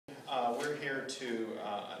We're here to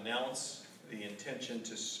announce the intention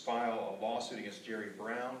to file a lawsuit against Jerry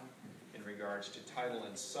Brown in regards to title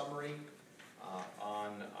and summary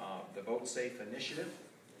on the Vote Safe initiative.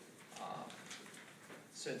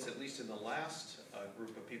 Since at least in the last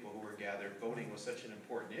group of people who were gathered, voting was such an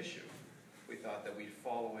important issue, we thought that we'd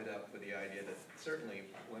follow it up with the idea that certainly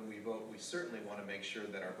when we vote, we certainly want to make sure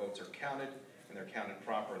that our votes are counted and they're counted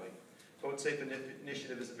properly. Vote Safe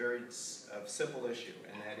initiative is a very simple issue,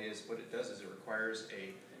 and that is what it does is it requires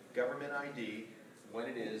a government ID when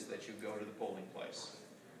it is that you go to the polling place.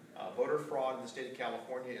 Voter fraud in the state of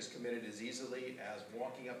California is committed as easily as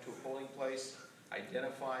walking up to a polling place,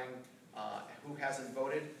 identifying who hasn't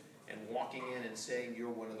voted, and walking in and saying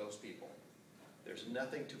you're one of those people. There's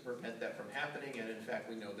nothing to prevent that from happening, and in fact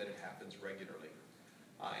we know that it happens regularly.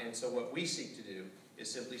 And so what we seek to do is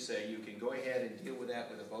simply say you can go ahead and deal with that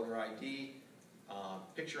with a voter ID,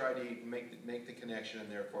 picture ID, make the connection, and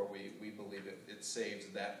therefore we believe it saves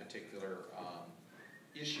that particular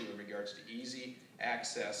issue in regards to easy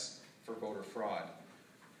access for voter fraud.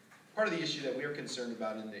 Part of the issue that we're concerned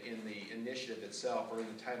about in the initiative itself, or in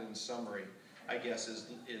the title and summary, I guess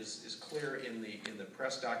is clear in the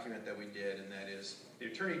press document that we did, and that is the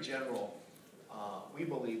Attorney General, we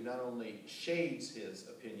believe, not only shades his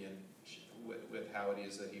opinion with how it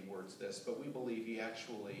is that he words this, but we believe he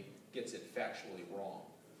actually gets it factually wrong.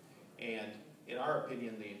 And in our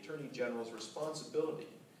opinion, the Attorney General's responsibility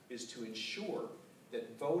is to ensure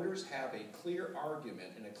that voters have a clear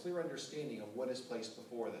argument and a clear understanding of what is placed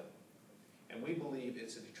before them. And we believe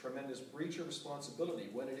it's a tremendous breach of responsibility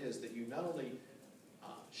when it is that you not only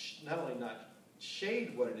not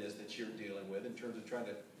shade what it is that you're dealing with in terms of trying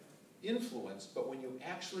to influence, but when you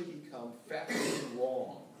actually become factually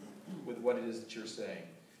wrong with what it is that you're saying.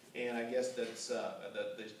 And I guess that's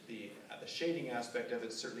the shading aspect of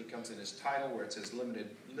it certainly comes in his title, where it says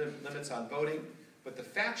limits on voting. But the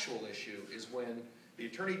factual issue is when the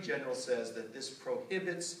Attorney General says that this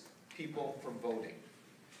prohibits people from voting,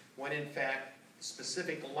 when in fact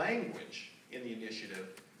specific language in the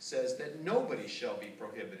initiative says that nobody shall be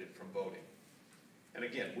prohibited from voting. And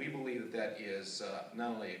again, we believe that is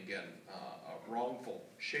not only, again, a wrongful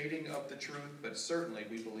shading of the truth, but certainly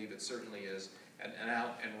we believe it certainly is an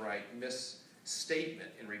out and right misstatement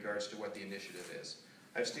in regards to what the initiative is.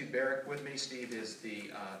 I have Steve Barrick with me. Steve is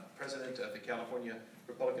the president of the California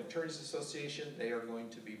Republican Attorneys Association. They are going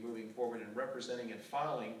to be moving forward and representing and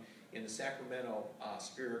filing in the Sacramento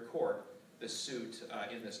Superior Court the suit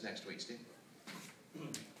in this next week. Steve?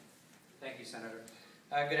 Thank you, Senator.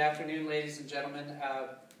 Good afternoon, ladies and gentlemen.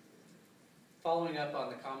 Following up on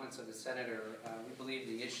the comments of the Senator, we believe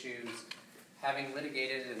the issues, having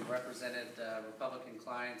litigated and represented Republican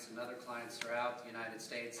clients and other clients throughout the United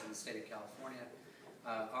States and the state of California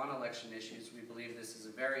on election issues, we believe this is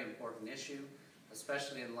a very important issue,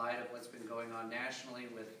 especially in light of what's been going on nationally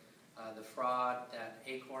with the fraud that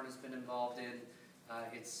Acorn has been involved in.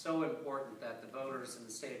 It's so important that the voters in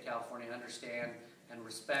the state of California understand and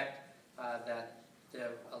respect that the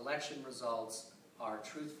election results are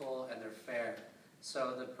truthful and they're fair.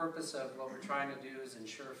 So the purpose of what we're trying to do is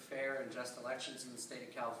ensure fair and just elections in the state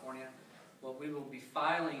of California. What we will be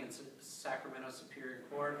filing in Sacramento Superior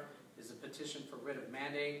Court is a petition for writ of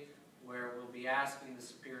mandate, where we'll be asking the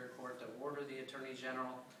Superior Court to order the Attorney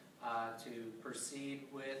General to proceed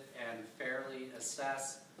with and fairly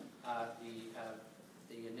assess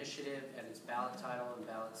the initiative and its ballot title and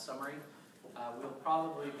ballot summary. We'll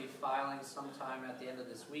probably be filing sometime at the end of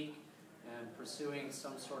this week and pursuing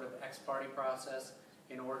some sort of ex-parte process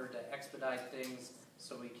in order to expedite things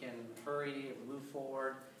so we can hurry and move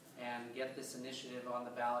forward and get this initiative on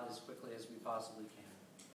the ballot as quickly as we possibly can.